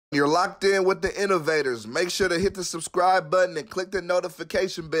You're locked in with the Innovators. Make sure to hit the subscribe button and click the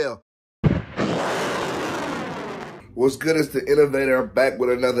notification bell. What's good? It's the Innovator. I'm back with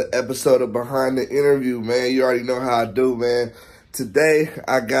another episode of Behind the Interview, man. You already know how I do, man. Today,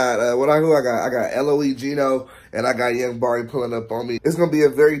 I got, I got LOE Gino and I got Young Bari pulling up on me. It's going to be a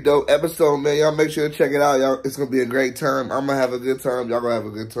very dope episode, man. Y'all make sure to check it out. Y'all, it's going to be a great time. I'm going to have a good time. Y'all going to have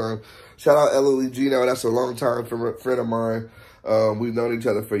a good time. Shout out LOE Gino. That's a long time friend of mine. We've known each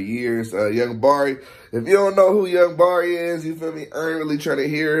other for years. Young Bari, if you don't know who Young Bari is, you feel me? I ain't really trying to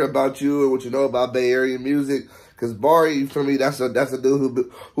hear about you and what you know about Bay Area music. Cause Bari, you feel me? That's a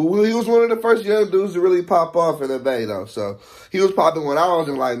dude who he was one of the first young dudes to really pop off in the Bay though. So he was popping when I was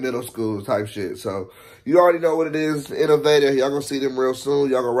in like middle school type shit. So you already know what it is. Innovator. Y'all gonna see them real soon.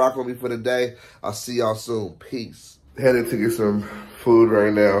 Y'all gonna rock with me for the day. I'll see y'all soon. Peace. Headed to get some food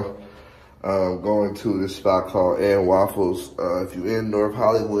right now. Going to this spot called and Waffles. If you're in North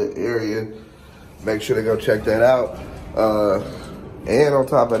Hollywood area, make sure to go check that out. And on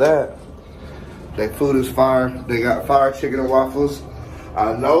top of that, their food is fire. They got fire chicken and waffles.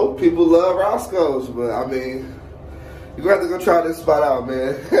 I know people love Roscoe's, but I mean, you're gonna have to go try this spot out,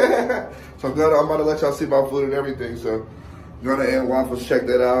 man. So I'm about to let y'all see my food and everything. So go to and Waffles, check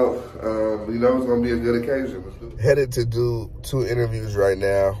that out. You know it's gonna be a good occasion. Headed to do 2 interviews right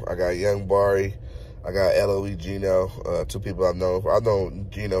now. I got Young Bari, I got LOE Gino, 2 people I've known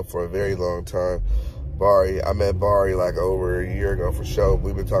Gino for a very long time. Bari, I met Bari like over a year ago for sure.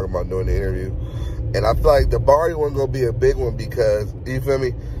 We've been talking about doing the interview. And I feel like the Bari one gonna be a big one because, you feel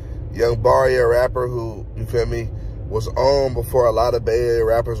me? Young Bari, a rapper who, you feel me, was on before a lot of Bay Area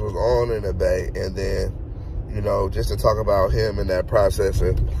rappers was on in the Bay. And then, you know, just to talk about him in that process.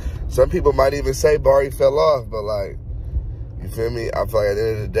 And some people might even say Bari fell off, but like, you feel me? I feel like at the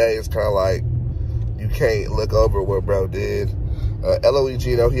end of the day, it's kind of like, you can't look over what bro did. LOE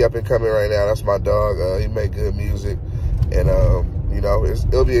Gino, he up and coming right now. That's my dog. He make good music. And, you know,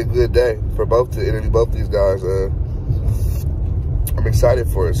 it'll be a good day for both to interview both these guys. I'm excited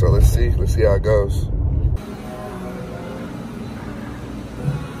for it. So let's see how it goes.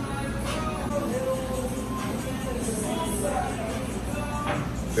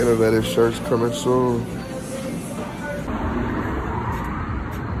 Innovative shirts coming soon.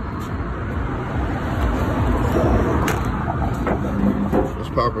 What's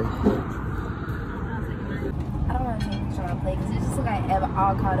poppin'? I don't want to change the play because it just look like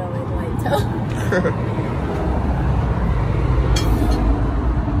avocado in one toe.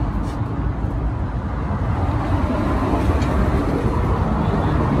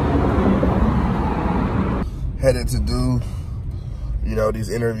 Headed to do, you know, these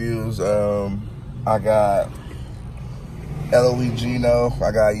interviews. I got LOE Gino,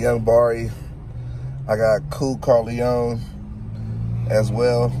 I got Young Bari, I got Coot Corleone as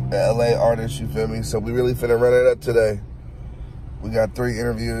well, the LA artist, you feel me? So we really finna run it up today. We got 3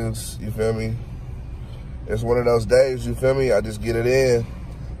 interviews, you feel me? It's one of those days, you feel me? I just get it in.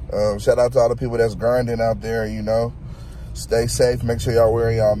 Shout out to all the people that's grinding out there, you know? Stay safe, make sure y'all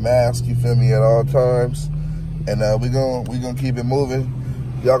wearing y'all mask, you feel me, at all times. And we gonna keep it moving.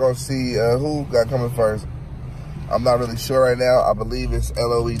 Y'all gonna see who got coming first. I'm not really sure right now. I believe it's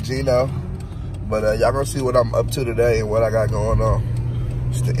LOE Gino. But y'all gonna see what I'm up to today and what I got going on.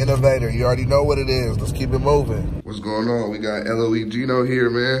 It's the Innovator. You already know what it is. Let's keep it moving. What's going on? We got LOE Gino here,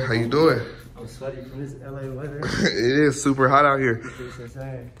 man. How you doing? I'm sweaty from this LA weather. It is super hot out here. It's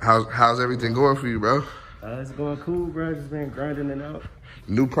insane. How's everything going for you, bro? It's going cool, bro. Just been grinding it out.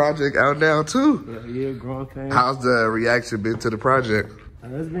 New project out now too. Yeah, growing things. How's the reaction been to the project?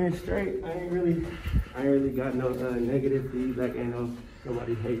 It's been straight. I ain't really got no negative feedback. Ain't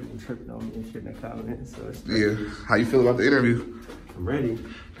nobody hating and tripping on me and shit in the comments. So it's straight. Yeah. How you feel about the interview? I'm ready.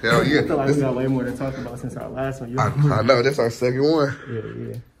 Hell yeah. I feel like we got way more to talk about since our last one. I know. That's our second one.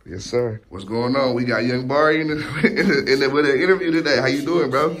 Yeah. Yes, sir. What's going on? We got Young Bari with an interview today. How you doing,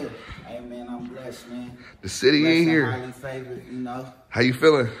 bro? Hey, man, I'm blessed, man. The city in here. Highly favored, you know. How you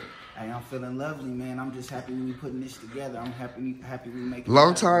feeling? Hey, I'm feeling lovely, man. I'm just happy we putting this together. I'm happy we make it.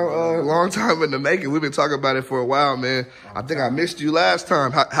 Long time in the making. We've been talking about it for a while, man. I think I missed you last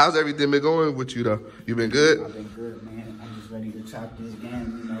time. How's everything been going with you, though? You been good? I've been good, man. I'm just ready to chop this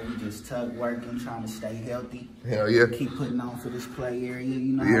game. You know, we just working, trying to stay healthy. Hell yeah. Keep putting on for this play area.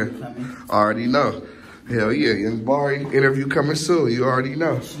 You know yeah. how we coming. Already know. Hell yeah. Young Bari interview coming soon. You already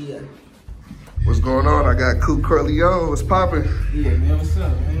know. Yeah. What's going on? I got Coot Corleone. What's poppin'? Yeah, man. What's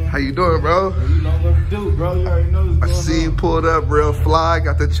up, man? How you doing, bro? You know what to do, bro. You already know what's going on. I see you pulled up real fly.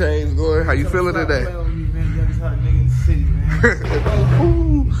 Got the chains going. How you feeling today?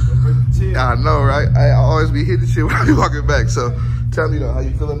 I know, right? I always be hitting shit when I be walking back. So Tell me though, how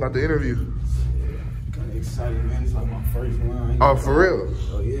you feeling about the interview? Kind of excited, man. It's like my first one. Oh, for real?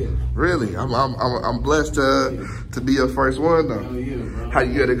 Oh yeah. Really? I'm blessed to be your first one though. Hell yeah, bro. How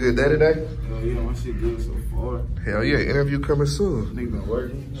you had a good day today? Hell yeah, my shit good so far. Hell yeah, interview coming soon. Nigga been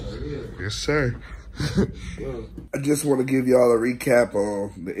working. Hell yeah. Yes, sir. Yeah. I just want to give y'all a recap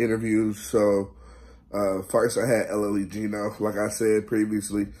on the interviews. So, first I had LOE Gino. Like I said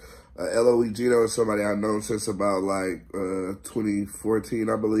previously, LOE Gino is somebody I've known since about like 2014,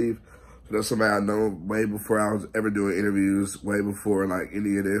 I believe. So that's somebody I've known way before I was ever doing interviews, way before like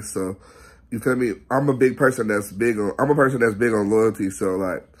any of this. So, you feel me? I'm a person that's big on loyalty. So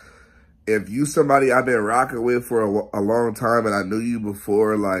like, if you somebody I've been rocking with for a long time and I knew you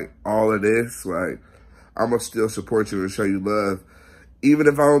before like all of this, like I'm gonna still support you and show you love. Even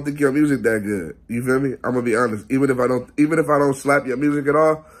if I don't think your music that good. You feel me? I'm gonna be honest. Even if I don't slap your music at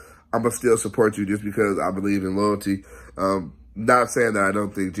all, I'm gonna still support you just because I believe in loyalty. Not saying that I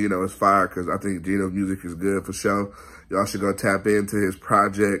don't think Gino is fire, because I think Gino's music is good for sure. Y'all should go tap into his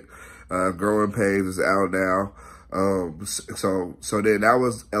project. Growing Pains is out now. So then that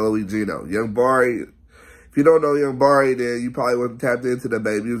was LOE Gino. Young Bari, if you don't know Young Bari, then you probably wasn't tapped into the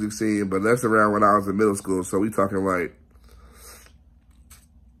Bay music scene, but that's around when I was in middle school. So we talking like,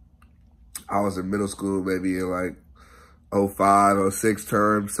 I was in middle school maybe in like 05, 06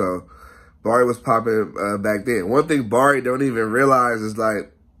 term. So Bari was popping back then. One thing Bari don't even realize is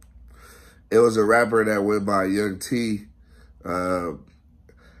like, it was a rapper that went by Young T.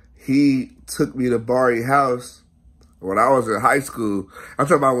 He took me to Bari house when I was in high school. I'm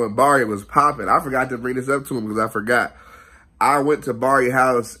talking about when Bari was popping. I forgot to bring this up to him because I forgot. I went to Bari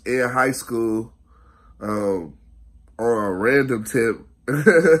house in high school on a random tip.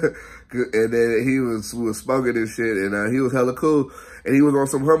 And then we was smoking and shit, and he was hella cool. And he was on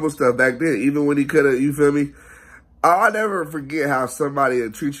some humble stuff back then, even when he could have, you feel me? I'll never forget how somebody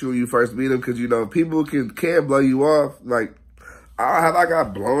treats you when you first meet them, because, you know, people can blow you off. Like, have I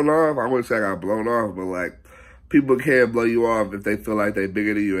got blown off? I wouldn't say I got blown off, but, like, people can blow you off if they feel like they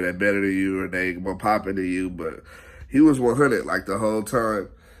bigger than you or they better than you or they more popping than you. But he was 100 like the whole time.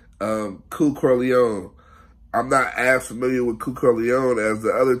 Coot Corleone. I'm not as familiar with Coot Corleone as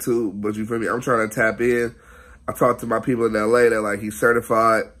the other two, but you feel me? I'm trying to tap in. I talked to my people in LA that like he's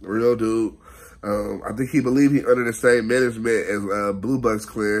certified, real dude. I think he believed he under the same management as Blue Bucks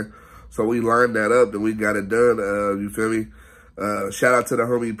Clan. So we lined that up and we got it done. You feel me? Shout out to the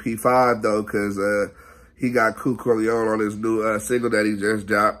homie P5 though, cause he got Coot Corleone on his new single that he just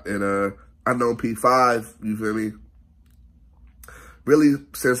dropped. And I know P5, you feel me? Really,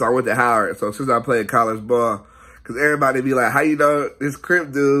 since I went to Howard. So since I played college ball, because everybody be like, how you know this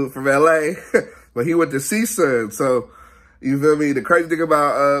Crip dude from LA? But he went to CSUN. So, you feel me? The crazy thing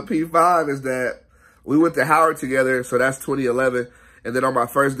about P5 is that we went to Howard together. So that's 2011. And then on my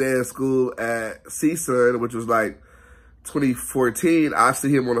first day in school at CSUN, which was like 2014, I see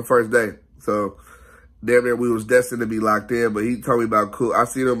him on the first day. So damn near we was destined to be locked in. But he told me about Coot. I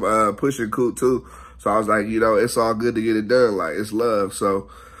seen him pushing Coot too. So I was like, you know, it's all good to get it done. Like, it's love. So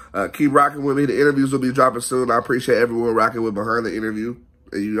keep rocking with me. The interviews will be dropping soon. I appreciate everyone rocking with Behind the Interview.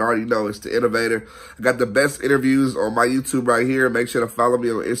 And you already know it's the Innovator. I got the best interviews on my YouTube right here. Make sure to follow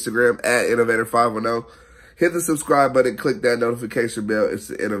me on Instagram at Innovator510. Hit the subscribe button. Click that notification bell. It's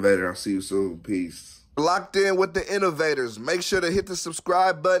the Innovator. I'll see you soon. Peace. Locked in with the Innovators. Make sure to hit the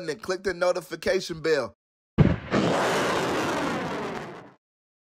subscribe button and click the notification bell.